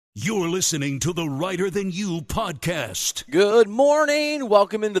You're listening to the Writer Than You podcast. Good morning.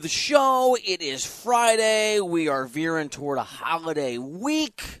 Welcome into the show. It is Friday. We are veering toward a holiday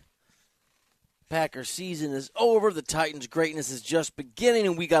week. Packers season is over. The Titans' greatness is just beginning,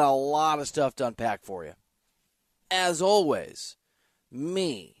 and we got a lot of stuff to unpack for you. As always,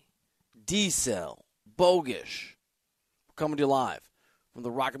 me, D-Cell, Bogish, coming to you live from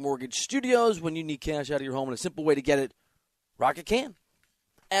the Rocket Mortgage Studios. When you need cash out of your home, and a simple way to get it, Rocket can.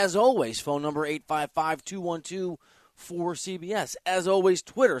 As always, phone number 855-212-4CBS. As always,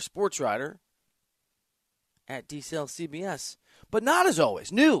 Twitter, SportsWriter, at DCLCBS. But not as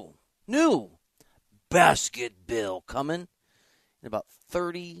always. New basket bill coming in about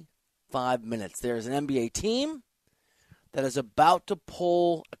 35 minutes. There's an NBA team that is about to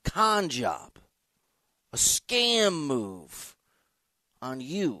pull a con job, a scam move on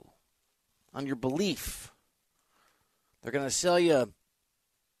you, on your belief. They're going to sell you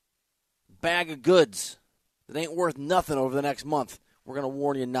bag of goods that ain't worth nothing over the next month. We're going to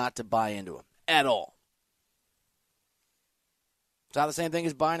warn you not to buy into them at all. It's not the same thing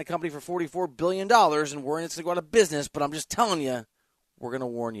as buying a company for $44 billion and worrying it's going to go out of business, but I'm just telling you, we're going to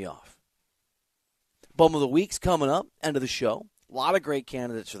warn you off. Bum of the Week's coming up, end of the show. A lot of great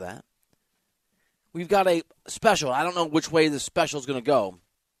candidates for that. We've got a special. I don't know which way the special is going to go.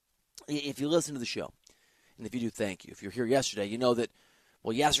 If you listen to the show, and if you do, thank you. If you're here yesterday, you know that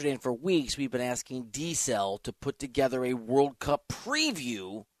yesterday and for weeks, we've been asking D-Cell to put together a World Cup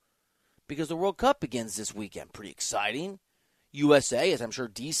preview because the World Cup begins this weekend. Pretty exciting. USA, as I'm sure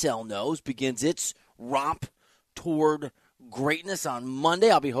D-Cell knows, begins its romp toward greatness on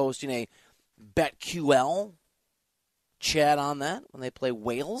Monday. I'll be hosting a BetQL chat on that when they play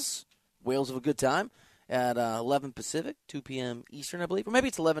Wales. Wales have a good time at 11 Pacific, 2 p.m. Eastern, I believe. Or maybe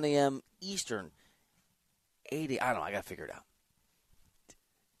it's 11 a.m. Eastern. 80, I don't know. I got to figure it out.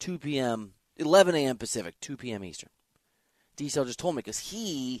 2 p.m., 11 a.m. Pacific, 2 p.m. Eastern. D-Cell just told me because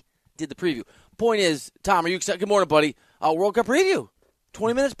he did the preview. Point is, Tom, are you excited? Good morning, buddy. World Cup preview.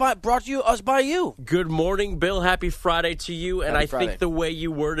 20 minutes brought to us by you. Good morning, Bill. Happy Friday to you. And Happy I Friday. think the way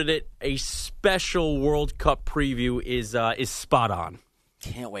you worded it, a special World Cup preview is spot on.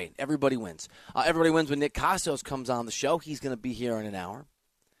 Can't wait. Everybody wins. Everybody wins when Nick Costos comes on the show. He's going to be here in an hour.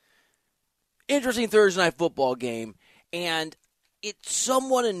 Interesting Thursday night football game. And it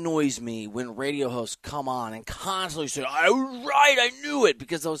somewhat annoys me when radio hosts come on and constantly say, I was right, I knew it,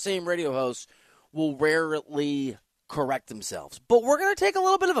 because those same radio hosts will rarely correct themselves. But we're going to take a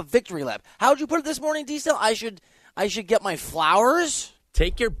little bit of a victory lap. How'd you put it this morning, D-Cell? I should get my flowers?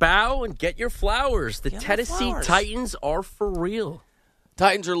 Take your bow and get your flowers. The Get my Tennessee flowers. Titans are for real.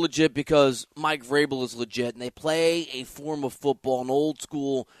 Titans are legit because Mike Vrabel is legit, and they play a form of football, an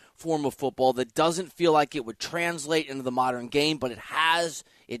old-school form of football that doesn't feel like it would translate into the modern game, but it has,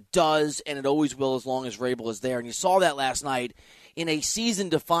 it does, and it always will as long as Vrabel is there. And you saw that last night in a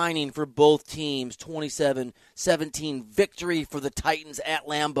season-defining for both teams, 27-17 victory for the Titans at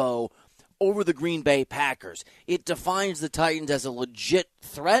Lambeau over the Green Bay Packers. It defines the Titans as a legit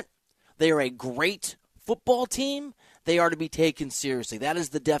threat. They are a great football team. They are to be taken seriously. That is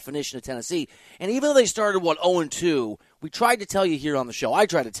the definition of Tennessee. And even though they started, 0-2, we tried to tell you here on the show, I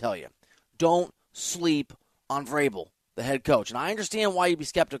tried to tell you, don't sleep on Vrabel, the head coach. And I understand why you'd be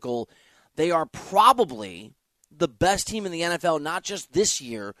skeptical. They are probably the best team in the NFL, not just this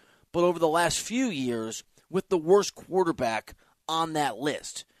year, but over the last few years, with the worst quarterback on that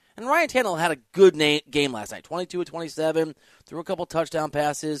list. And Ryan Tannehill had a good game last night, 22 of 27, threw a couple touchdown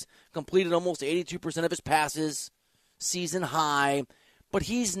passes, completed almost 82% of his passes. Season high, but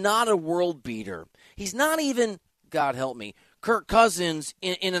he's not a world beater. He's not even, God help me, Kirk Cousins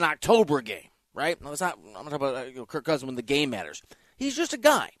in an October game, right? No, it's not. I'm not talking about Kirk Cousins when the game matters. He's just a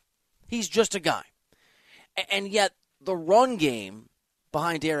guy. He's just a guy. And yet the run game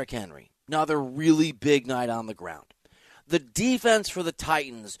behind Derrick Henry, another really big night on the ground. The defense for the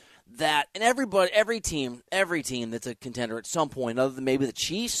Titans that, and every team that's a contender at some point, other than maybe the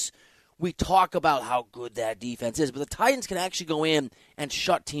Chiefs, we talk about how good that defense is, but the Titans can actually go in and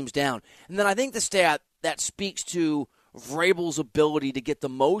shut teams down. And then I think the stat that speaks to Vrabel's ability to get the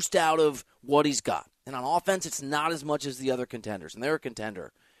most out of what he's got. And on offense, it's not as much as the other contenders, and they're a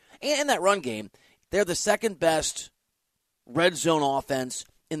contender. And in that run game, they're the second best red zone offense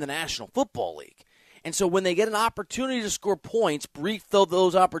in the National Football League. And so when they get an opportunity to score points, brief though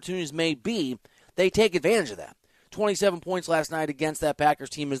those opportunities may be, they take advantage of that. 27 points last night against that Packers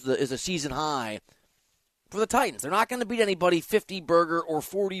team is a season high for the Titans. They're not going to beat anybody 50-burger or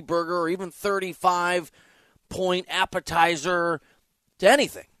 40-burger or even 35-point appetizer to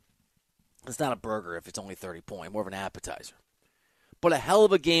anything. It's not a burger if it's only 30 point, more of an appetizer. but a hell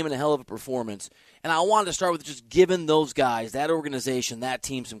of a game and a hell of a performance. And I wanted to start with just giving those guys, that organization, that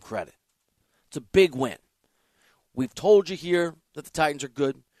team some credit. It's a big win. We've told you here that the Titans are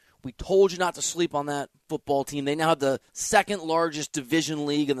good. We told you not to sleep on that football team. They now have the second largest division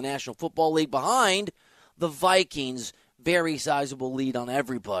league in the National Football League behind the Vikings. Very sizable lead on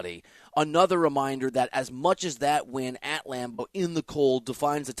everybody. Another reminder that as much as that win at Lambeau in the cold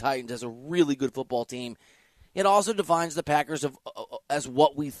defines the Titans as a really good football team, it also defines the Packers as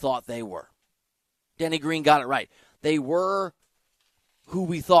what we thought they were. Denny Green got it right. They were who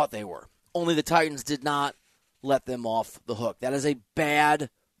we thought they were. Only the Titans did not let them off the hook. That is a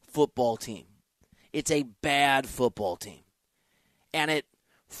bad football team. It's a bad football team. And at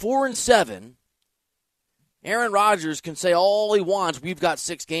 4-7, Aaron Rodgers can say all he wants, we've got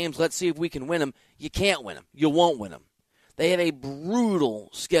 6 games, let's see if we can win them. You can't win them. You won't win them. They have a brutal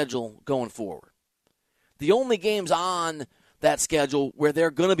schedule going forward. The only games on that schedule where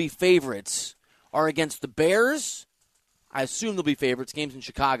they're going to be favorites are against the Bears. I assume they'll be favorites, games in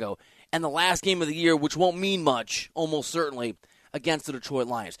Chicago. And the last game of the year, which won't mean much, almost certainly, against the Detroit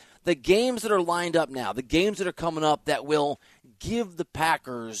Lions. The games that are lined up now, the games that are coming up that will give the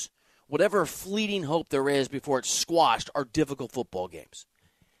Packers whatever fleeting hope there is before it's squashed, are difficult football games.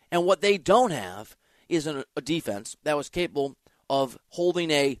 And what they don't have is a defense that was capable of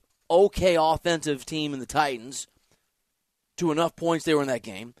holding a okay offensive team in the Titans to enough points they were in that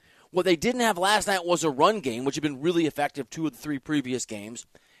game. What they didn't have last night was a run game, which had been really effective 2 of the 3 previous games.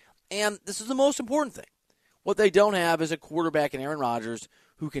 And this is the most important thing. What they don't have is a quarterback in Aaron Rodgers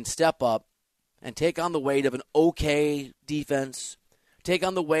who can step up and take on the weight of an okay defense, take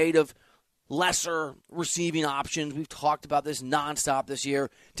on the weight of lesser receiving options. We've talked about this nonstop this year.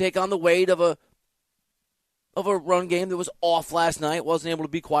 Take on the weight of a run game that was off last night, wasn't able to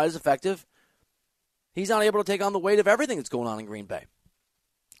be quite as effective. He's not able to take on the weight of everything that's going on in Green Bay.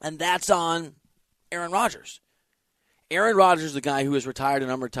 And that's on Aaron Rodgers. Aaron Rodgers is the guy who has retired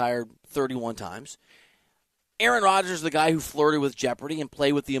and unretired 31 times. Aaron Rodgers is the guy who flirted with Jeopardy and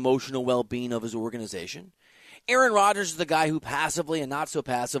played with the emotional well-being of his organization. Aaron Rodgers is the guy who passively and not so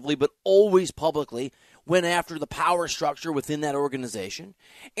passively, but always publicly, went after the power structure within that organization.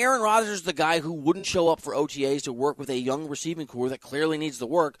 Aaron Rodgers is the guy who wouldn't show up for OTAs to work with a young receiving corps that clearly needs the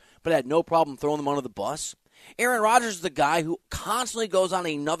work, but had no problem throwing them under the bus. Aaron Rodgers is the guy who constantly goes on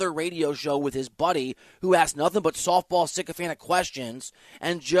another radio show with his buddy who asks nothing but softball sycophantic questions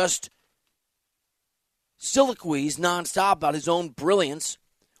and just soliloquies nonstop about his own brilliance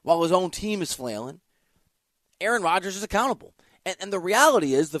while his own team is flailing. Aaron Rodgers is accountable. And the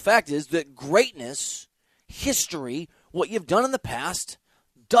reality is, the fact is that greatness, history, what you've done in the past,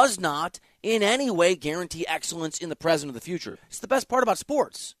 does not in any way guarantee excellence in the present or the future. It's the best part about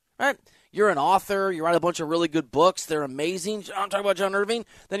sports, right? You're an author, you write a bunch of really good books, they're amazing. I'm talking about John Irving.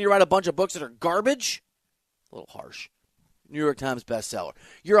 Then you write a bunch of books that are garbage. A little harsh. New York Times bestseller.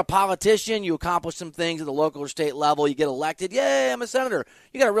 You're a politician, you accomplish some things at the local or state level, you get elected. Yay, I'm a senator.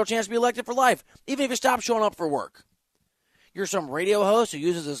 You got a real chance to be elected for life, even if you stop showing up for work. You're some radio host who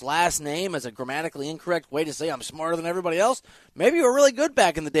uses his last name as a grammatically incorrect way to say I'm smarter than everybody else. Maybe you were really good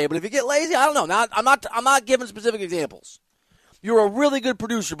back in the day, but if you get lazy, I don't know. I'm not giving specific examples. You're a really good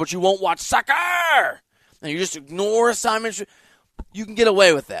producer, but you won't watch soccer, and you just ignore assignments. You can get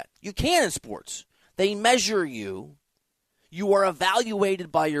away with that. You can in sports. They measure you. You are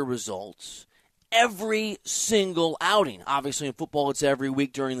evaluated by your results every single outing. Obviously, in football, it's every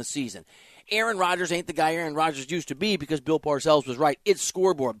week during the season. Aaron Rodgers ain't the guy Aaron Rodgers used to be because Bill Parcells was right. It's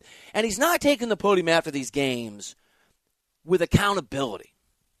scoreboard. And he's not taking the podium after these games with accountability.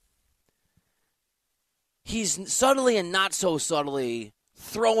 He's subtly and not so subtly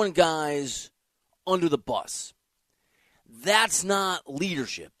throwing guys under the bus. That's not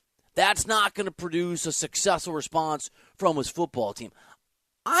leadership. That's not going to produce a successful response from his football team.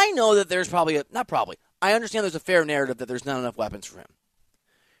 I know that there's I understand there's a fair narrative that there's not enough weapons for him.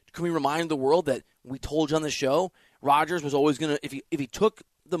 Can we remind the world that we told you on the show, Rodgers was always going to, if he took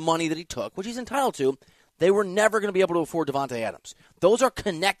the money that he took, which he's entitled to, they were never going to be able to afford Davante Adams. Those are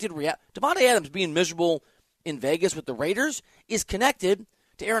connected. Davante Adams being miserable in Vegas with the Raiders is connected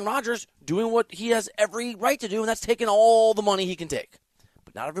to Aaron Rodgers doing what he has every right to do, and that's taking all the money he can take.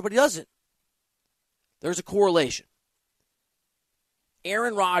 But not everybody does it. There's a correlation.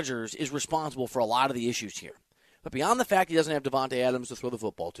 Aaron Rodgers is responsible for a lot of the issues here. But beyond the fact he doesn't have Davante Adams to throw the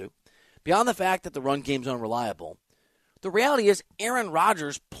football to, beyond the fact that the run game's unreliable, the reality is Aaron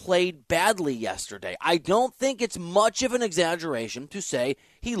Rodgers played badly yesterday. I don't think it's much of an exaggeration to say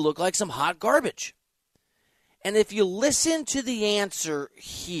he looked like some hot garbage. And if you listen to the answer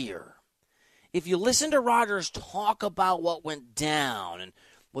here, if you listen to Rodgers talk about what went down and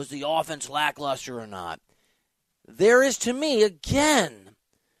was the offense lackluster or not, there is, to me, again,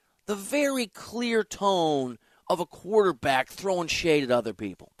 the very clear tone of a quarterback throwing shade at other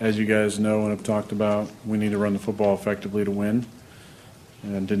people. As you guys know and have talked about, we need to run the football effectively to win,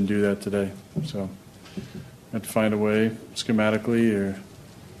 and didn't do that today. So I had to find a way, schematically or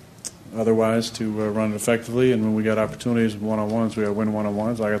otherwise, to run it effectively. And when we got opportunities one-on-ones, we got to win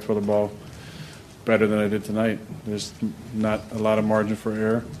one-on-ones. I got to throw the ball better than I did tonight. There's not a lot of margin for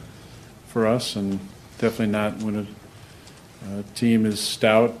error for us, and definitely not when a team is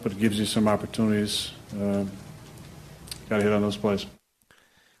stout, but it gives you some opportunities. Got to hit on those plays.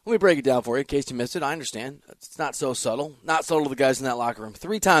 Let me break it down for you in case you missed it. I understand. It's not so subtle. Not subtle to the guys in that locker room.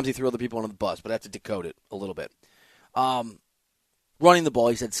 3 times he threw other people under the bus, but I have to decode it a little bit. Running the ball,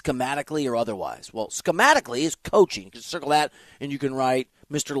 he said schematically or otherwise. Well, schematically is coaching. You can circle that and you can write,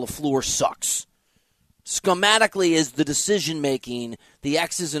 Mr. LaFleur sucks. Schematically is the decision-making, the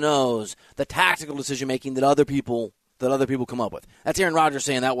X's and O's, the tactical decision-making that other people come up with. That's Aaron Rodgers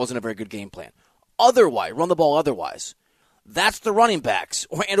saying that wasn't a very good game plan. Otherwise, run the ball otherwise. That's the running backs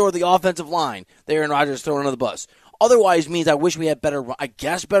or the offensive line that Aaron Rodgers throwing under the bus. Otherwise means I wish we had better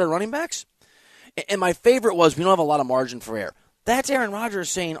running backs. And my favorite was we don't have a lot of margin for error. That's Aaron Rodgers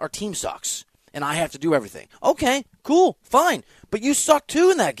saying our team sucks and I have to do everything. Okay, cool, fine. But you sucked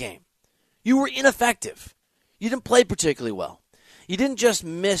too in that game. You were ineffective. You didn't play particularly well. You didn't just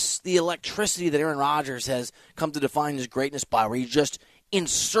miss the electricity that Aaron Rodgers has come to define his greatness by, where you just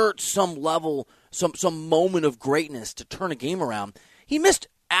insert some level, some moment of greatness to turn a game around. He missed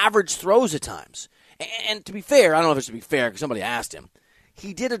average throws at times. And to be fair, I don't know if it's to be fair because somebody asked him,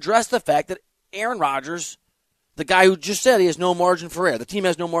 he did address the fact that Aaron Rodgers, the guy who just said he has no margin for error, the team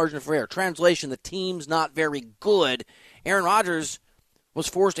has no margin for error. Translation, the team's not very good. Aaron Rodgers was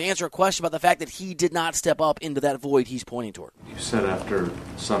forced to answer a question about the fact that he did not step up into that void he's pointing toward. You said after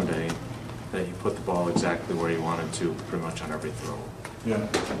Sunday that you put the ball exactly where you wanted to pretty much on every throw. Yeah.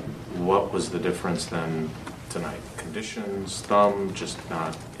 What was the difference then tonight? Conditions, thumb, just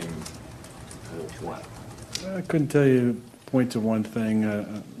not in what? I couldn't tell you, point to one thing.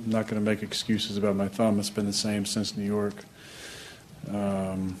 I'm not going to make excuses about my thumb. It's been the same since New York.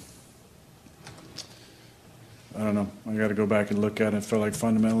 I don't know. I got to go back and look at it. I felt like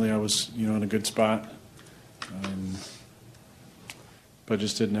fundamentally I was, in a good spot. But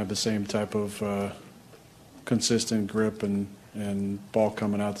just didn't have the same type of consistent grip and ball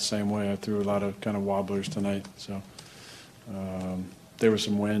coming out the same way. I threw a lot of kind of wobblers tonight. So there was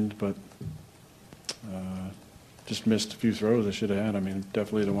some wind, but just missed a few throws I should have had. I mean,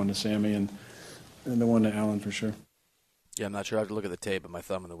 definitely the one to Sammy and the one to Allen for sure. Yeah, I'm not sure. I have to look at the tape, but my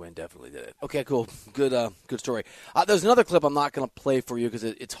thumb in the wind definitely did it. Okay, cool. Good story. There's another clip I'm not going to play for you because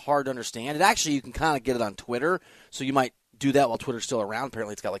it's hard to understand. It actually, you can kind of get it on Twitter, so you might do that while Twitter's still around.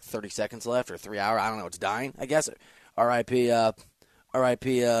 Apparently, it's got like 30 seconds left or 3 hours. I don't know. It's dying, I guess. R.I.P.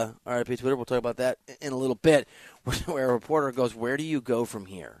 Twitter. We'll talk about that in a little bit, where a reporter goes, "Where do you go from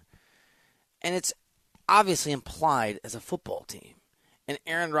here?" And it's obviously implied as a football team. And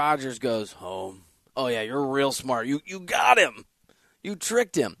Aaron Rodgers goes, "Home." Oh, yeah, you're real smart. You got him. You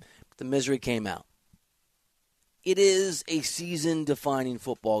tricked him. But the misery came out. It is a season-defining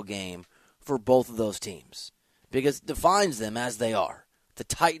football game for both of those teams because it defines them as they are. The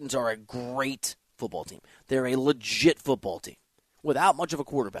Titans are a great football team. They're a legit football team without much of a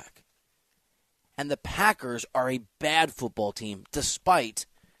quarterback. And the Packers are a bad football team despite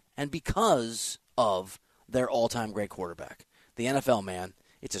and because of their all-time great quarterback. The NFL, man,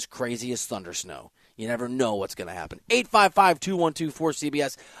 it's as crazy as thunder snow. You never know what's going to happen.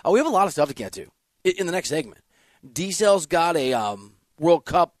 855-212-4CBS. We have a lot of stuff to get to in the next segment. D-Cell's got a World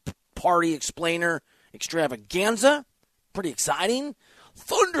Cup party explainer extravaganza. Pretty exciting.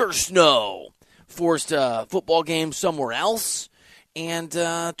 Thunder snow forced football game somewhere else. And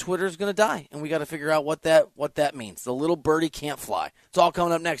Twitter's going to die. And we got to figure out what that means. The little birdie can't fly. It's all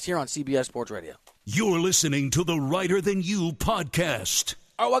coming up next here on CBS Sports Radio. You're listening to the Writer Than You podcast.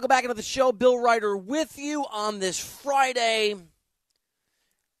 All right, welcome back into the show. Bill Ryder with you on this Friday.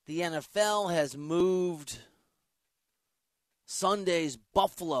 The NFL has moved Sunday's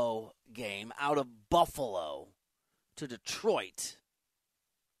Buffalo game out of Buffalo to Detroit,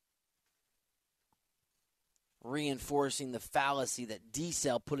 reinforcing the fallacy that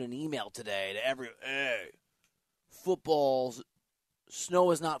D-Cell put an email today to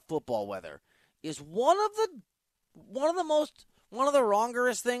snow is not football weather, is one of the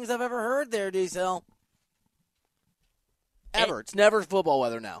wrongerest things I've ever heard there, D-Cell. Ever. It's never football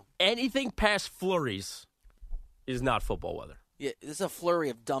weather now. Anything past flurries is not football weather. Yeah, there's a flurry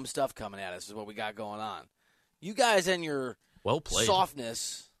of dumb stuff coming at us is what we got going on. You guys and your Well played.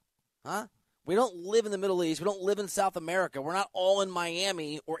 softness, huh? We don't live in the Middle East. We don't live in South America. We're not all in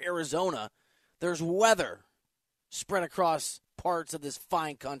Miami or Arizona. There's weather spread across parts of this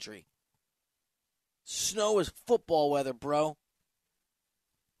fine country. Snow is football weather, bro.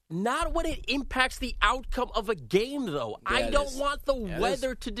 Not when it impacts the outcome of a game, though. Yeah, I it don't is. want the Yeah, it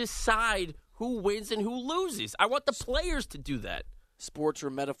weather to decide who wins and who loses. I want the players to do that. Sports are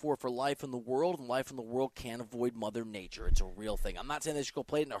a metaphor for life in the world, and life in the world can't avoid Mother Nature. It's a real thing. I'm not saying they should go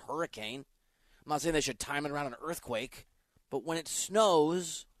play it in a hurricane. I'm not saying they should time it around an earthquake. But when it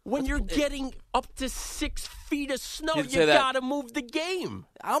snows... When you're getting up to 6 feet of snow, You you say that. got to move the game.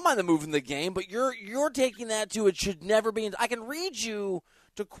 I don't mind the moving the game, but you're taking that to it should never be. I can read you,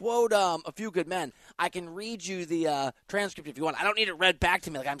 to quote A Few Good Men, I can read you the transcript if you want. I don't need it read back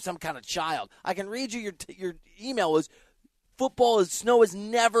to me like I'm some kind of child. I can read you your email was, snow is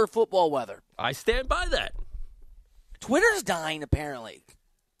never football weather. I stand by that. Twitter's dying, apparently.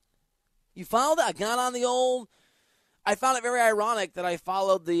 You followed that? I got on the old... I found it very ironic that I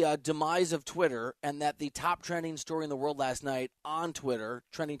followed the demise of Twitter and that the top trending story in the world last night on Twitter,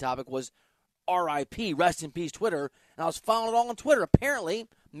 trending topic, was RIP, rest in peace, Twitter. And I was following it all on Twitter. Apparently,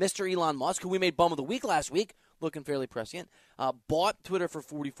 Mr. Elon Musk, who we made Bum of the Week last week, looking fairly prescient, bought Twitter for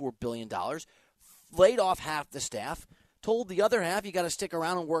 $44 billion, laid off half the staff, told the other half you got to stick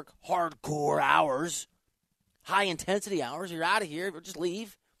around and work hardcore hours, high-intensity hours. You're out of here. Just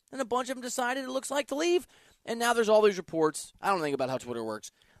leave. And a bunch of them decided it looks like to leave. And now there's all these reports, I don't know anything about how Twitter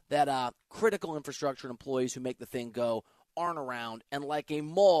works, that critical infrastructure and employees who make the thing go aren't around. And like a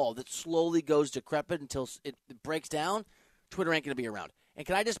mall that slowly goes decrepit until it breaks down, Twitter ain't going to be around. And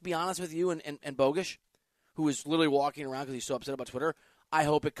can I just be honest with you and Bogish, who is literally walking around because he's so upset about Twitter, I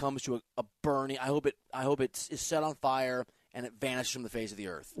hope it comes to a burning, I hope it is set on fire and it vanishes from the face of the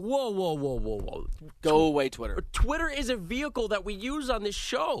earth. Whoa. Go away, Twitter. Twitter is a vehicle that we use on this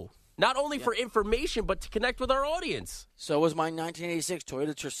show. Not only for information, but to connect with our audience. So was my 1986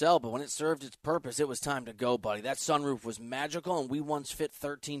 Toyota Tercel, but when it served its purpose, it was time to go, buddy. That sunroof was magical, and we once fit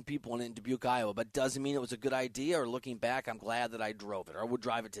 13 people in Dubuque, Iowa, but doesn't mean it was a good idea, or looking back, I'm glad that I drove it, or would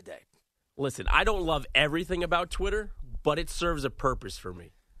drive it today. Listen, I don't love everything about Twitter, but it serves a purpose for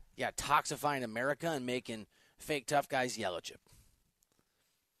me. Yeah, toxifying America and making fake tough guys yellow chip.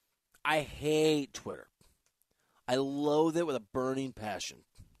 I hate Twitter. I loathe it with a burning passion.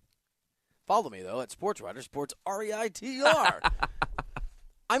 Follow me, though, at SportsWriter, Sports REITR.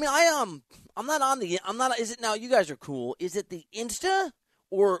 I mean, I'm not on the, is it now, you guys are cool. Is it the Insta,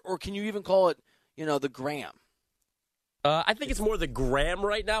 or can you even call it, the gram? I think it's more the gram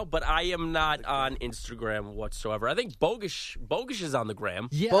right now, but I am not on Instagram whatsoever. I think Bogish is on the gram.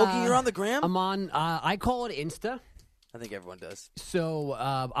 Yeah, Bogey, you're on the gram? I'm on, I call it Insta. I think everyone does. So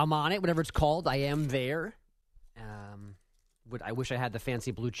I'm on it, whatever it's called. I am there. I wish I had the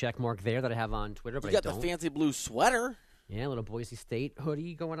fancy blue check mark there that I have on Twitter, but You got I don't. the fancy blue sweater. Yeah, a little Boise State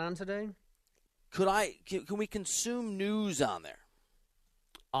hoodie going on today. Can we consume news on there?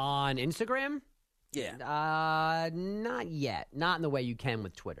 On Instagram? Yeah. Not yet. Not in the way you can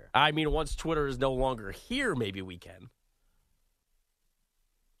with Twitter. I mean, once Twitter is no longer here, maybe we can.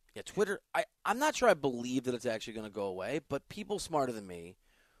 Yeah, Twitter, I'm not sure I believe that it's actually going to go away, but people smarter than me,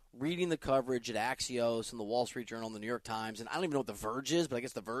 reading the coverage at Axios and the Wall Street Journal and the New York Times, and I don't even know what the Verge is, but I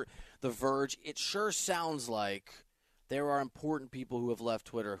guess the Verge, it sure sounds like there are important people who have left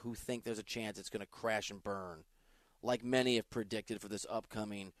Twitter who think there's a chance it's going to crash and burn, like many have predicted for this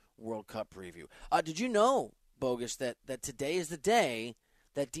upcoming World Cup preview. Did you know, Bogus, that today is the day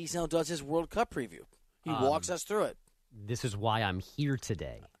that D-Cell does his World Cup preview? He walks us through it. This is why I'm here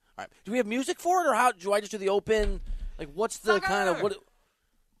today. All right. Do we have music for it, or how do I just do the open? Like, what's the kind of what?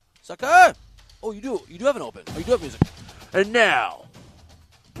 Sucker! Oh, you do. You do have an open. Oh, you do have music. And now,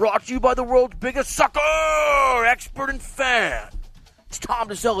 brought to you by the world's biggest sucker expert and fan. It's Tom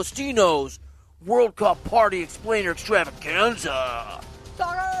DeCelestino's World Cup Party Explainer Extravaganza.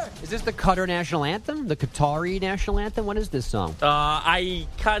 Is this the Qatar national anthem? The Qatari national anthem? What is this song? I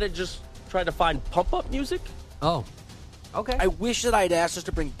kind of just tried to find pump-up music. Oh, okay. I wish that I'd asked us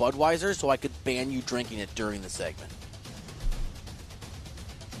to bring Budweiser so I could ban you drinking it during the segment.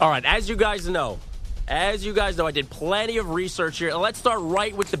 All right, as you guys know, I did plenty of research here. Let's start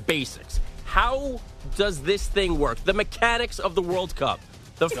right with the basics. How does this thing work? The mechanics of the World Cup.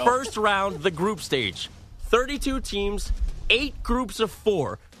 The first round, the group stage. 32 teams, 8 groups of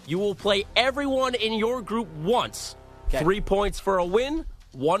 4. You will play everyone in your group once. Okay. 3 points for a win,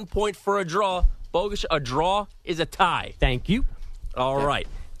 1 point for a draw. Bogus, a draw is a tie. Thank you. All right.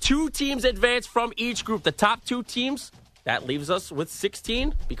 2 teams advance from each group. The top 2 teams That leaves us with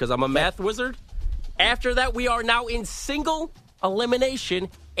 16 because I'm a math wizard. After that, we are now in single elimination,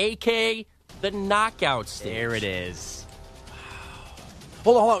 a.k.a. the knockout stage. There it is.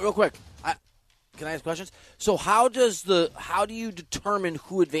 Hold on, real quick. Can I ask questions? So how do you determine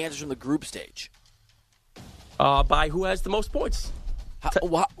who advances from the group stage? By who has the most points.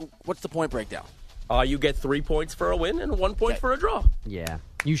 What's the point breakdown? You get 3 points for a win and 1 point for a draw. Yeah.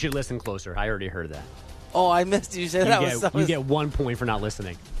 You should listen closer. I already heard that. Oh, I missed you. Say that. You get 1 point for not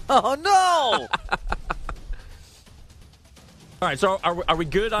listening. Oh, no! All right, so are we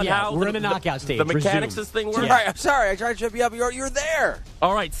good on how we're in the knockout stage? The mechanics Resume. of this thing works? I'm sorry. I tried to trip you up. You're there.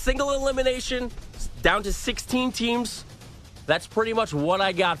 All right, single elimination, down to 16 teams. That's pretty much what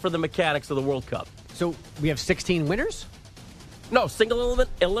I got for the mechanics of the World Cup. So we have 16 winners? No, single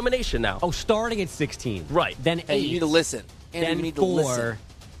elimination now. Oh, starting at 16. Right. Then 8. Hey, you need to listen. And Then you need 4. to listen.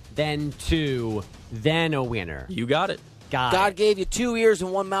 Then 2. Then a winner. You got it. God gave you 2 ears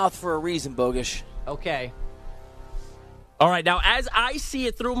and 1 mouth for a reason, Bogish. Okay. All right, now as I see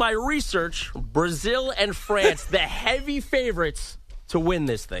it through my research, Brazil and France, the heavy favorites to win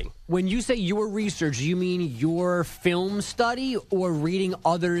this thing. When you say your research, you mean your film study or reading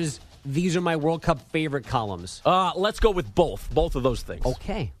others' "These are my World Cup favorite" columns? Let's go with both of those things.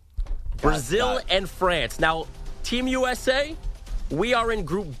 Okay. Brazil and France. Now, Team USA, we are in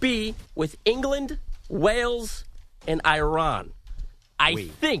Group B with England, Wales, and Iran. I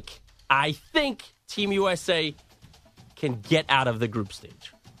think Team USA can get out of the group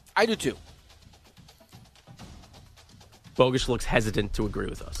stage. I do too. Bogish looks hesitant to agree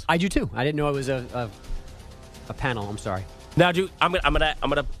with us. I do too. I didn't know it was a panel. I'm sorry. Now, I'm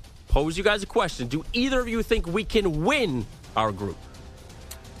gonna pose you guys a question. Do either of you think we can win our group?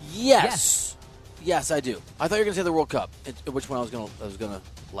 Yes. Yes, I do. I thought you were going to say the World Cup, at which one I was going to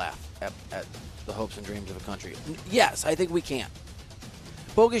laugh at the hopes and dreams of a country. Yes, I think we can.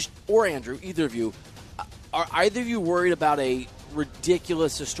 Bogish or Andrew, either of you, are either of you worried about a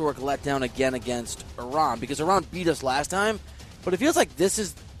ridiculous historic letdown again against Iran? Because Iran beat us last time, but it feels like this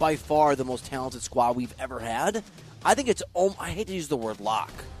is by far the most talented squad we've ever had. I think it's. I hate to use the word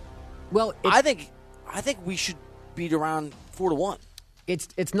lock. Well, I think we should beat Iran 4-1.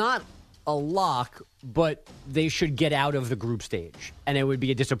 It's not a lock, but they should get out of the group stage, and it would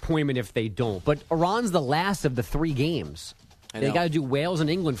be a disappointment if they don't. But Iran's the last of the 3 games. They got to do Wales and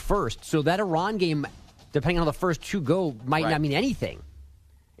England first, so that Iran game, depending on how the first 2 go, might not mean anything.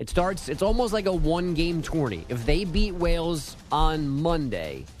 It's almost like a 1-game tourney. If they beat Wales on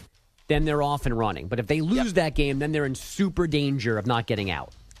Monday, then they're off and running. But if they lose that game, then they're in super danger of not getting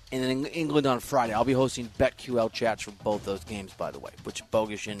out. And in England on Friday, I'll be hosting BetQL chats for both those games, by the way, which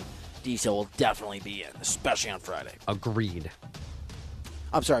Bogish and Diesel will definitely be in, especially on Friday. Agreed.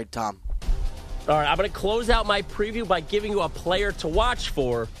 I'm sorry, Tom. All right, I'm going to close out my preview by giving you a player to watch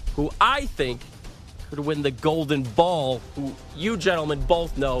for who I think could win the Golden Ball, who you gentlemen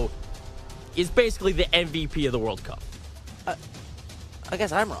both know is basically the MVP of the World Cup. I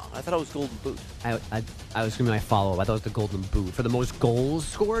guess I'm wrong. I thought it was Golden Boot. I was going to be my follow-up. I thought it was the Golden Boot. For the most goals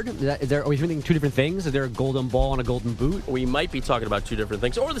scored? Are we thinking 2 different things? Is there a Golden Ball and a Golden Boot? We might be talking about 2 different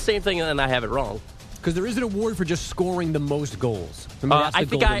things, or the same thing, and I have it wrong. Because there is an award for just scoring the most goals. I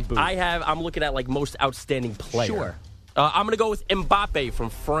think I'm looking at like most outstanding player. Sure. I'm going to go with Mbappe from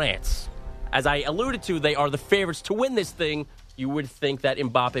France. As I alluded to, they are the favorites to win this thing. You would think that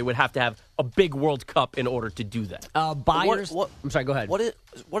Mbappe would have to have a big World Cup in order to do that. Buyers. I'm sorry. Go ahead. What is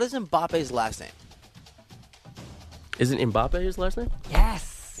Mbappe's last name? Isn't Mbappe his last name?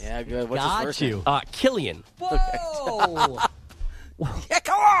 Yes. Yeah, good. What's Got his first you. name? Kylian. Whoa. Yeah,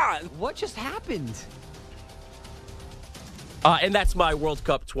 come on. What just happened? And that's my World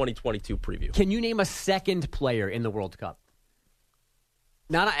Cup 2022 preview. Can you name a second player in the World Cup?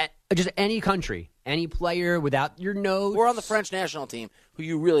 Not just any country, any player without your notes. We're on the French national team, who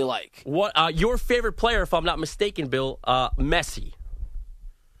you really like. What your favorite player, if I'm not mistaken, Bill? Messi.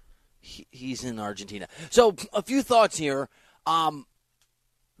 He's in Argentina. So a few thoughts here.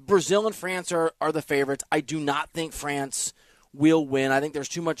 Brazil and France are the favorites. I do not think France will win. I think there's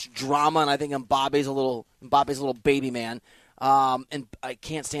too much drama, and I think Mbappe's a little baby man. And I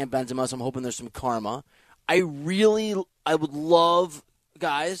can't stand Benzema, so I'm hoping there's some karma. I would love,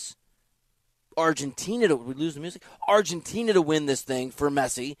 guys, Argentina to win this thing for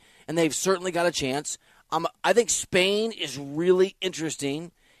Messi, and they've certainly got a chance. I think Spain is really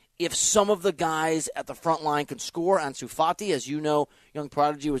interesting. If some of the guys at the front line could score, Ansu Fati, as you know, young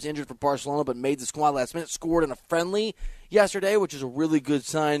prodigy, was injured for Barcelona but made the squad last minute, scored in a friendly yesterday, which is a really good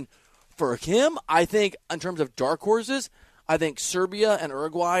sign for him. I think in terms of dark horses, I think Serbia and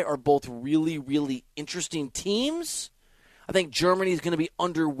Uruguay are both really, really interesting teams. I think Germany is going to be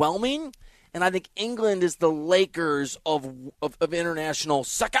underwhelming. And I think England is the Lakers of international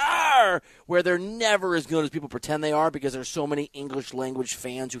soccer, where they're never as good as people pretend they are because there's so many English language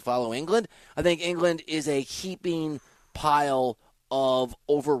fans who follow England. I think England is a heaping pile of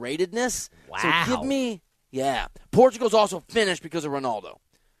overratedness. Wow. So give me, Portugal's also finished because of Ronaldo.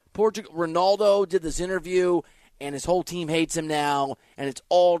 Ronaldo did this interview, and his whole team hates him now, and it's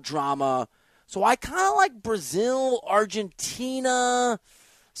all drama. So I kind of like Brazil, Argentina,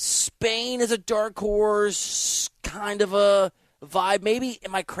 Spain is a dark horse, kind of a vibe. Maybe,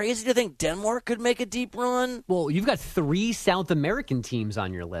 am I crazy to think Denmark could make a deep run? Well, you've got 3 South American teams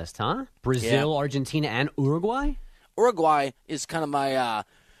on your list, huh? Brazil, Argentina, and Uruguay? Uruguay is kind of my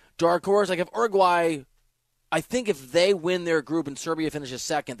dark horse. Like if Uruguay, I think if they win their group and Serbia finishes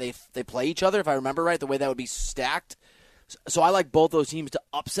second, they play each other, if I remember right, the way that would be stacked. So I like both those teams to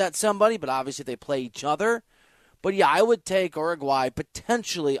upset somebody, but obviously they play each other. But, yeah, I would take Uruguay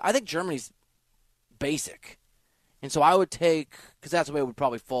potentially. I think Germany's basic. And so I would take, because that's the way it would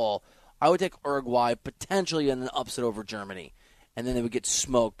probably fall, I would take Uruguay potentially in an upset over Germany. And then they would get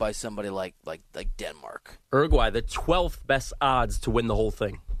smoked by somebody like Denmark. Uruguay, the 12th best odds to win the whole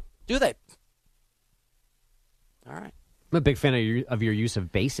thing. Do they? All right. I'm a big fan of your use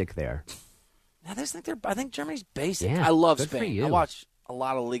of basic there. I think Germany's basic. Yeah, I love good for Spain. you. I watch a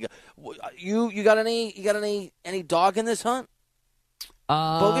lot of Liga. You got any dog in this hunt?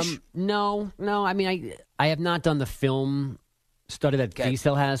 Bogish? No. I mean, I have not done the film study that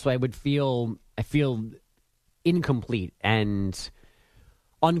Diesel has, so I feel incomplete and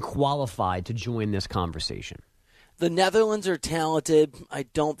unqualified to join this conversation. The Netherlands are talented. I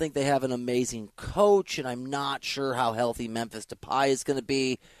don't think they have an amazing coach, and I'm not sure how healthy Memphis Depay is going to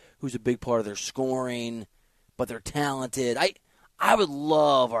be, who's a big part of their scoring, but they're talented. I would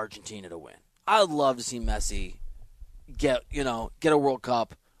love Argentina to win. I would love to see Messi get a World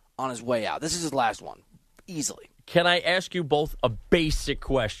Cup on his way out. This is his last one, easily. Can I ask you both a basic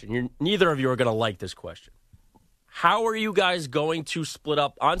question? Neither of you are going to like this question. How are you guys going to split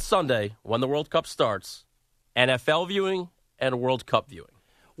up on Sunday when the World Cup starts, NFL viewing and World Cup viewing?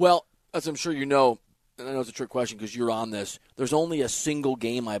 Well, as I'm sure you know, and I know it's a trick question because you're on this, there's only a single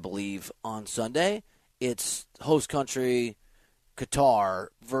game, I believe, on Sunday. It's host country Qatar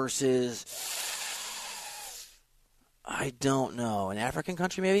versus, I don't know, an African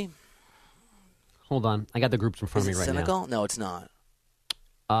country maybe? Hold on. I got the groups in front of me right Senegal? No, it's not.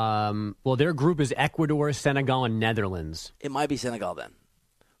 Well, their group is Ecuador, Senegal, and Netherlands. It might be Senegal then,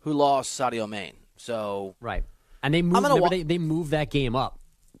 who lost Sadio Mane. So right, and they moved. They moved that game up.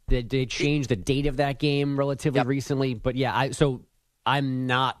 They changed the date of that game relatively recently. But yeah, I'm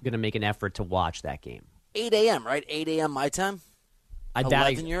not going to make an effort to watch that game. 8 a.m. right? 8 a.m. my time.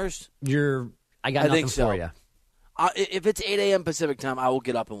 11 yours. I got nothing for you. If it's 8 a.m. Pacific time, I will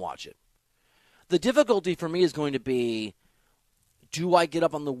get up and watch it. The difficulty for me is going to be, do I get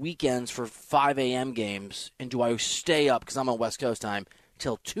up on the weekends for 5 a.m. games, and do I stay up, because I'm on West Coast time,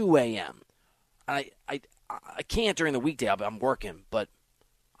 till 2 a.m.? I can't during the weekday. I'm working, but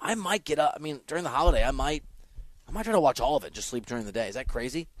I might get up. I mean, during the holiday, I might try to watch all of it, just sleep during the day. Is that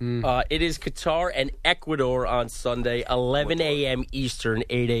crazy? It is Qatar and Ecuador on Sunday, 11 a.m. Eastern,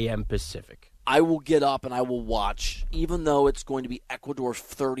 8 a.m. Pacific. I will get up and I will watch, even though it's going to be Ecuador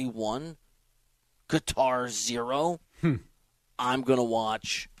 31, Qatar 0. I'm going to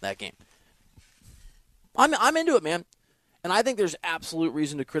watch that game. I'm into it, man. And I think there's absolute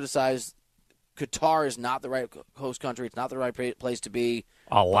reason to criticize Qatar is not the right host country. It's not the right place to be.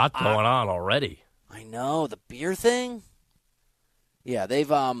 A lot going on already. I know. The beer thing? Yeah, they've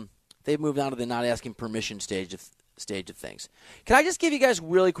moved on to the not asking permission stage of things. Can I just give you guys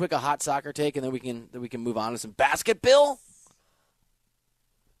really quick a hot soccer take, and then we can move on to some basketball?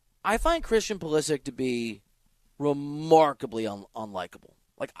 I find Christian Pulisic to be remarkably unlikable.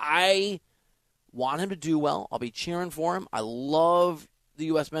 Like, I want him to do well. I'll be cheering for him. I love the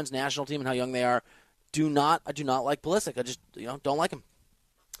U.S. men's national team and how young they are. I do not like Pulisic. I just don't like him.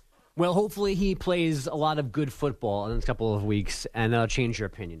 Well, hopefully he plays a lot of good football in the next couple of weeks, and that'll change your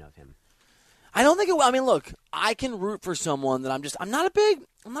opinion of him. I don't think it will. I mean, look, I can root for someone that I'm not a big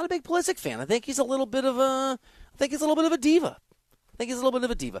Pulisic fan. I think he's a little bit of a diva.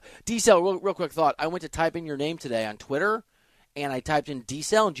 D-Cell, real quick thought. I went to type in your name today on Twitter, and I typed in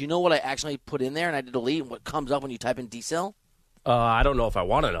D-Cell, and do you know what I actually put in there and I did delete, and what comes up when you type in D-Cell? I don't know if I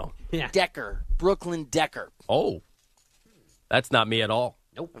want to know. Yeah. Decker. Brooklyn Decker. Oh. That's not me at all.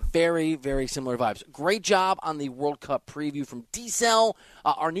 Nope. Very, very similar vibes. Great job on the World Cup preview from D-Cell.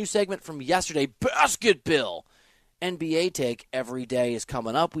 Our new segment from yesterday, Basketball. NBA take every day is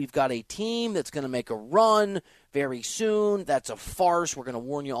coming up. We've got a team that's going to make a run. very soon. That's a farce. We're going to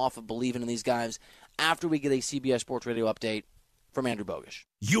warn you off of believing in these guys after we get a CBS Sports Radio update from Andrew Bogusch.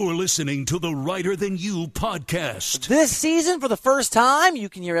 You're listening to the Writer Than You podcast. This season, for the first time, you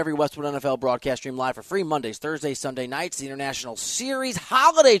can hear every Westwood NFL broadcast stream live for free Mondays, Thursdays, Sunday nights, the International Series,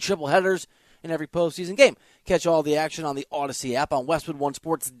 holiday triple headers in every postseason game. Catch all the action on the Odyssey app, on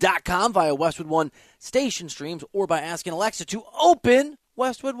WestwoodOneSports.com, via Westwood One station streams, or by asking Alexa to open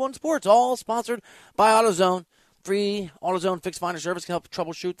Westwood One Sports, all sponsored by AutoZone. Free AutoZone Fix Finder service can help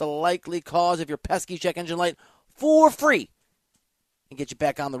troubleshoot the likely cause of your pesky check engine light for free and get you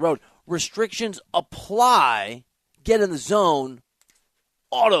back on the road. Restrictions apply. Get in the zone.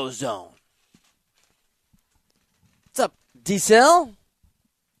 AutoZone. What's up, D-Cell?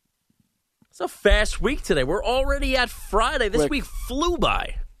 It's a fast week today. We're already at Friday. This week flew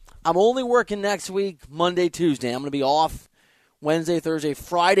by. I'm only working next week, Monday, Tuesday. I'm going to be off Wednesday, Thursday,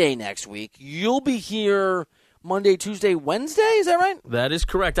 Friday next week. You'll be here Monday, Tuesday, Wednesday. Is that right? That is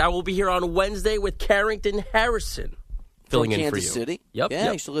correct. I will be here on Wednesday with Carrington Harrison. Filling in for you. Kansas City. Yep.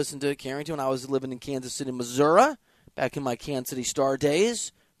 I used to listen to Carrington when I was living in Kansas City, Missouri, back in my Kansas City Star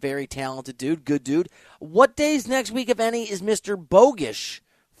days. Very talented dude, good dude. What days next week, if any, is Mr. Bogusch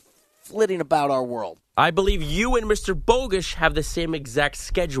flitting about our world? I believe you and Mr. Bogusch have the same exact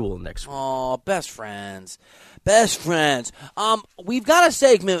schedule next week. Oh, best friends. Best friends. We've got a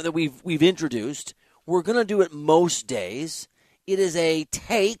segment that we've introduced. We're going to do it most days. It is a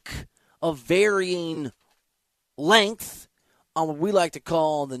take of varying length on what we like to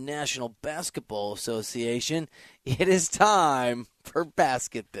call the National Basketball Association. It is time for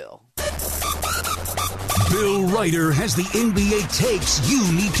Basket Bill. Bill Ryder has the NBA takes you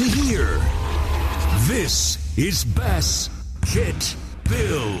need to hear. This is Basket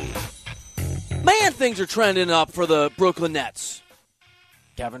Bill. Man, things are trending up for the Brooklyn Nets.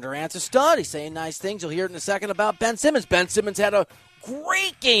 Kevin Durant's a stud. He's saying nice things. You'll hear it in a second about Ben Simmons. Ben Simmons had a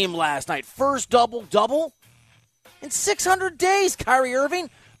great game last night. First double-double in 600 days. Kyrie Irving,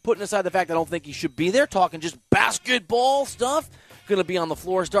 putting aside the fact I don't think he should be there, talking just basketball stuff. Going to be on the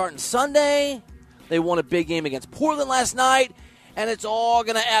floor starting Sunday. They won a big game against Portland last night, and it's all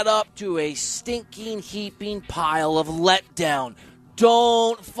going to add up to a stinking, heaping pile of letdown.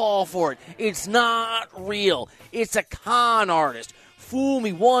 Don't fall for it. It's not real. It's a con artist. Fool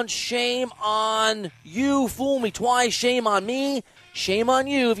me once, shame on you. Fool me twice, shame on me. Shame on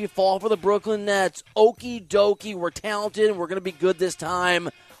you if you fall for the Brooklyn Nets. Okie dokie, we're talented and we're going to be good this time.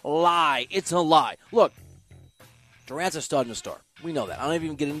 Lie. It's a lie. Look, Durant's a stud and a star. We know that. I don't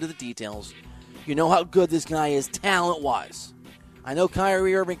even get into the details. You know how good this guy is talent-wise. I know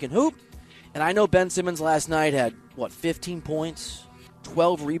Kyrie Irving can hoop, and I know Ben Simmons last night had, 15 points,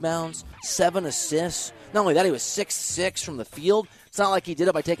 12 rebounds, 7 assists. Not only that, he was 6-6 from the field. It's not like he did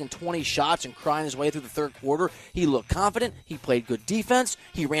it by taking 20 shots and crying his way through the third quarter. He looked confident. He played good defense.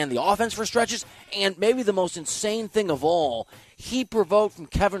 He ran the offense for stretches. And maybe the most insane thing of all, he provoked from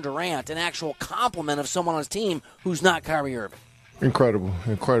Kevin Durant an actual compliment of someone on his team who's not Kyrie Irving. Incredible.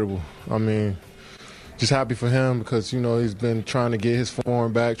 I mean, just happy for him because, he's been trying to get his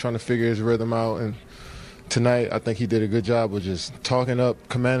form back, trying to figure his rhythm out. And tonight, I think he did a good job of just talking up,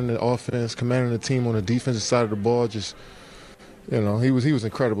 commanding the offense, commanding the team on the defensive side of the ball. Just, he was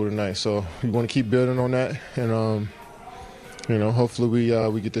incredible tonight. So we want to keep building on that, and hopefully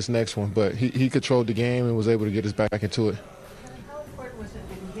we get this next one. But he controlled the game and was able to get us back into it. How important was it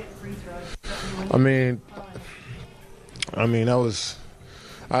that he hit free throws? I mean that was.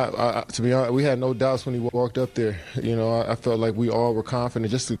 To be honest, we had no doubts when he walked up there. I felt like we all were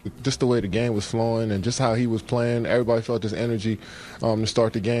confident, just the way the game was flowing and just how he was playing. Everybody felt this energy to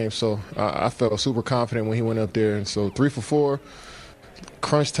start the game. So I felt super confident when he went up there. And so 3 for 4,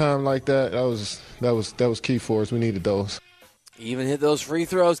 crunch time like that was key for us. We needed those. Even hit those free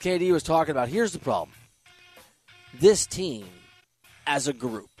throws KD was talking about. Here's the problem. This team, as a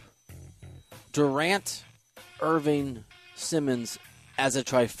group, Durant, Irving, Simmons, as a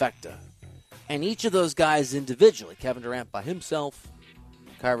trifecta. And each of those guys individually, Kevin Durant by himself,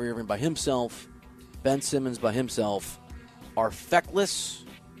 Kyrie Irving by himself, Ben Simmons by himself, are feckless,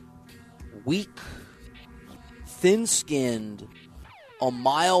 weak, thin-skinned, a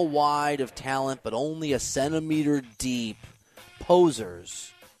mile wide of talent but only a centimeter deep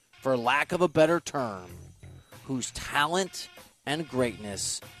posers, for lack of a better term, whose talent and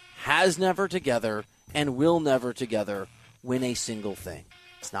greatness has never together and will never together win a single thing.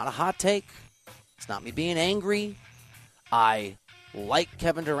 It's not a hot take. It's not me being angry. I like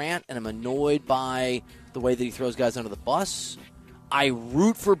Kevin Durant, and I'm annoyed by the way that he throws guys under the bus. I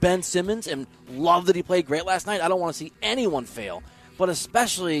root for Ben Simmons and love that he played great last night. I don't want to see anyone fail, but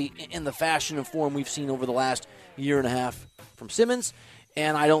especially in the fashion and form we've seen over the last year and a half from Simmons,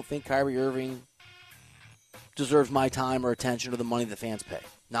 and I don't think Kyrie Irving deserves my time or attention or the money the fans pay.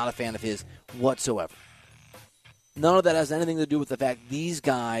 Not a fan of his whatsoever. None of that has anything to do with the fact these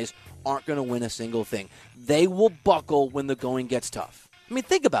guys aren't going to win a single thing. They will buckle when the going gets tough. I mean,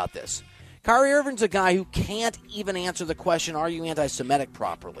 think about this. Kyrie Irving's a guy who can't even answer the question, are you anti-Semitic,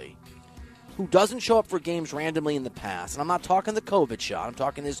 properly, who doesn't show up for games randomly in the past. And I'm not talking the COVID shot. I'm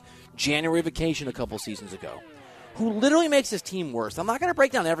talking his January vacation a couple seasons ago, who literally makes his team worse. I'm not going to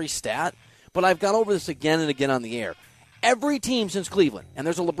break down every stat, but I've gone over this again and again on the air. Every team since Cleveland, and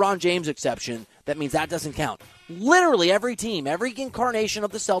there's a LeBron James exception, that means that doesn't count. Literally every team, every incarnation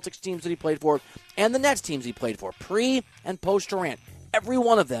of the Celtics teams that he played for and the Nets teams he played for, pre and post Durant, every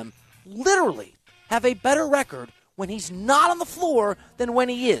one of them literally have a better record when he's not on the floor than when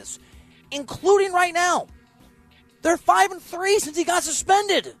he is, including right now. They're 5-3 since he got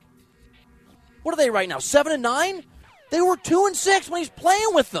suspended. What are they right now, 7-9? They were 2-6 when he's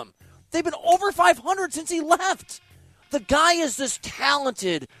playing with them. They've been over 500 since he left. The guy is this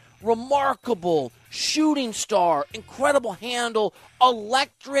talented, remarkable shooting star, incredible handle,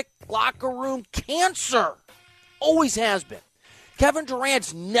 electric locker room cancer. Always has been. Kevin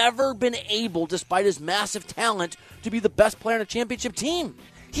Durant's never been able, despite his massive talent, to be the best player on a championship team.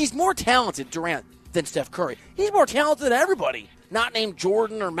 He's more talented, Durant, than Steph Curry. He's more talented than everybody. Not named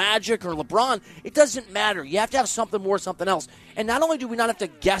Jordan or Magic or LeBron. It doesn't matter. You have to have something more, something else. And not only do we not have to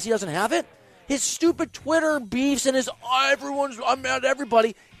guess he doesn't have it, his stupid Twitter beefs and I'm mad at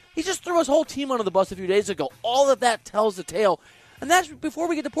everybody. He just threw his whole team under the bus a few days ago. All of that tells the tale. And that's before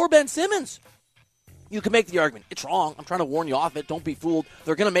we get to poor Ben Simmons. You can make the argument. It's wrong. I'm trying to warn you off it. Don't be fooled.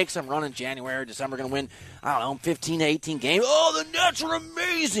 They're going to make some run in January or December. Going to win, 15 to 18 games. Oh, the Nets are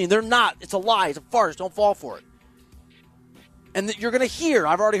amazing. They're not. It's a lie. It's a farce. Don't fall for it. And you're going to hear,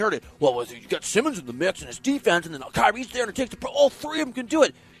 I've already heard it, well, you got Simmons in the mix and his defense, and then Kyrie's there to take the all three of them can do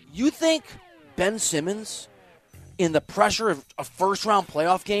it. You think Ben Simmons, in the pressure of a first-round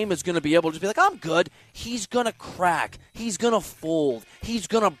playoff game, is going to be able to just be like, I'm good. He's going to crack. He's going to fold. He's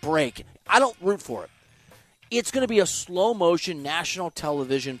going to break. I don't root for it. It's going to be a slow-motion national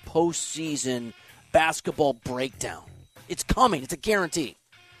television postseason basketball breakdown. It's coming. It's a guarantee.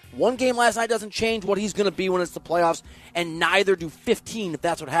 One game last night doesn't change what he's going to be when it's the playoffs, and neither do 15 if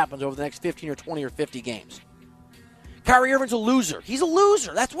that's what happens over the next 15 or 20 or 50 games. Kyrie Irving's a loser. He's a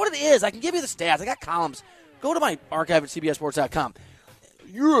loser. That's what it is. I can give you the stats. I got columns. Go to my archive at CBSSports.com.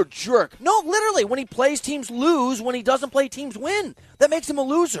 You're a jerk. No, literally, when he plays, teams lose. When he doesn't play, teams win. That makes him a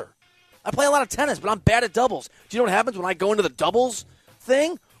loser. I play a lot of tennis, but I'm bad at doubles. Do you know what happens when I go into the doubles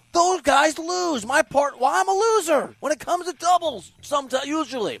thing? Those guys lose. My part, I'm a loser when it comes to doubles, sometimes,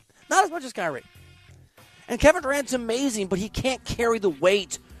 usually. Not as much as Kyrie. And Kevin Durant's amazing, but he can't carry the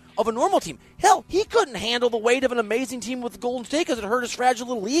weight of a normal team. Hell, he couldn't handle the weight of an amazing team with Golden State because it hurt his fragile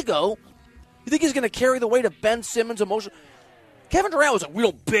little ego. You think he's going to carry the weight of Ben Simmons' emotion? Kevin Durant was a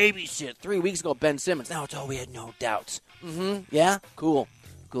real babysit 3 weeks ago, Ben Simmons. Now it's, we had no doubts. Yeah? Cool.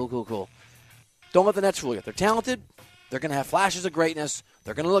 Don't let the Nets fool you. They're talented. They're going to have flashes of greatness.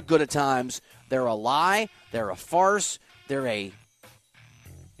 They're going to look good at times. They're a lie. They're a farce. They're a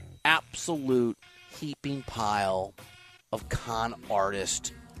absolute heaping pile of con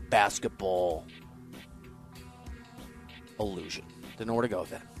artist basketball illusion. Didn't know where to go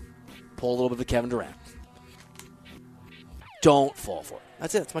with that. Pull a little bit of Kevin Durant. Don't fall for it.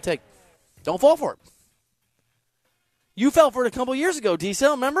 That's it. That's my take. Don't fall for it. You fell for it a couple years ago,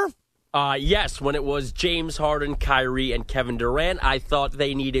 D-Cell, remember? Yes, when it was James Harden, Kyrie, and Kevin Durant, I thought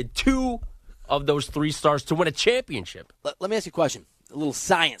they needed two of those three stars to win a championship. Let me ask you a question. A little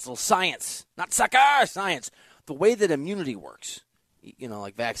science. Not soccer, science. The way that immunity works,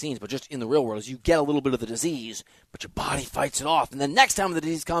 like vaccines, but just in the real world, is you get a little bit of the disease, but your body fights it off. And then next time the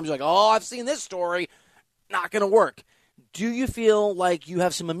disease comes, you're like, I've seen this story. Not going to work. Do you feel like you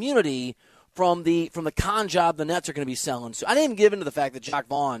have some immunity from the con job the Nets are going to be selling? So I didn't even give into the fact that Jacque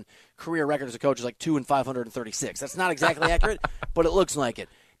Vaughn career record as a coach is like 2-536. That's not exactly accurate, but it looks like it.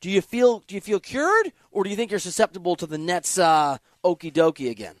 Do you feel cured, or do you think you're susceptible to the Nets okie dokie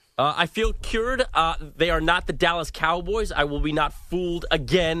again? I feel cured. They are not the Dallas Cowboys. I will be not fooled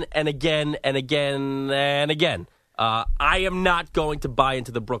again and again and again and again. I am not going to buy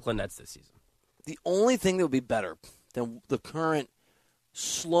into the Brooklyn Nets this season. The only thing that would be better than the current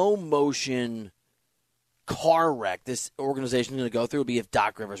slow-motion car wreck this organization is going to go through would be if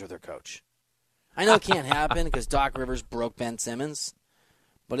Doc Rivers were their coach. I know it can't happen because Doc Rivers broke Ben Simmons,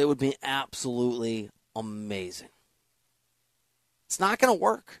 but it would be absolutely amazing. It's not going to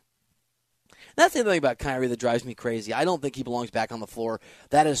work. That's the thing about Kyrie that drives me crazy. I don't think he belongs back on the floor.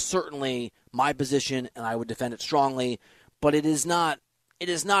 That is certainly my position, and I would defend it strongly. But it is not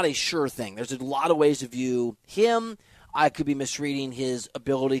a sure thing. There's a lot of ways to view him. I could be misreading his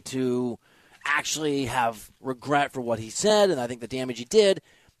ability to actually have regret for what he said, and I think the damage he did.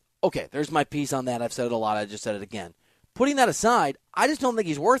 Okay, there's my piece on that. I've said it a lot. I just said it again. Putting that aside, I just don't think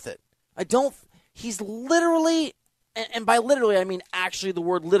he's worth it. He's literally, and by literally I mean actually the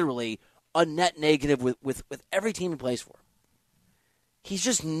word literally, a net negative with every team he plays for. He's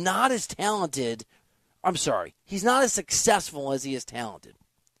just not as talented. I'm sorry. He's not as successful as he is talented.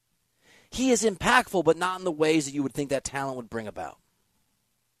 He is impactful, but not in the ways that you would think that talent would bring about.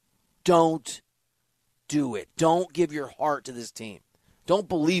 Don't do it. Don't give your heart to this team. Don't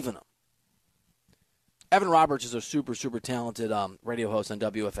believe in them. Evan Roberts is a super, super talented radio host on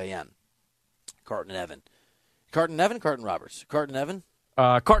WFAN. Carton and Evan. Carton and Evan? Carton Roberts? Carton and Evan?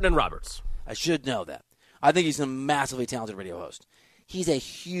 Carton and Roberts. I should know that. I think he's a massively talented radio host. He's a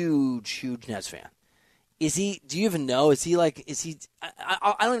huge, huge Nets fan. Is he? Do you even know? Is he? I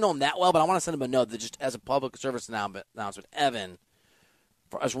don't even know him that well, but I want to send him a note that just as a public service announcement, Evan,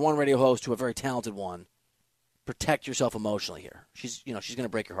 as one radio host to a very talented one, protect yourself emotionally here. She's going to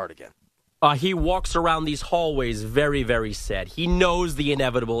break your heart again. He walks around these hallways very, very sad. He knows the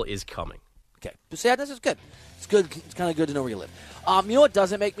inevitable is coming. Okay, the sadness is good. It's good. It's kind of good to know where you live. You know what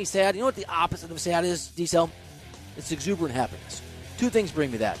doesn't make me sad? You know what the opposite of sad is, D-Cell? It's exuberant happiness. Two things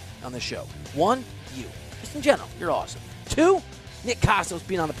bring me that on this show. One, you. Just in general, you're awesome. Two, Nick Costos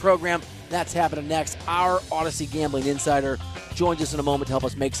being on the program. That's happening next. Our Odyssey Gambling Insider joins us in a moment to help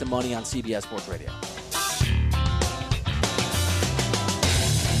us make some money on CBS Sports Radio.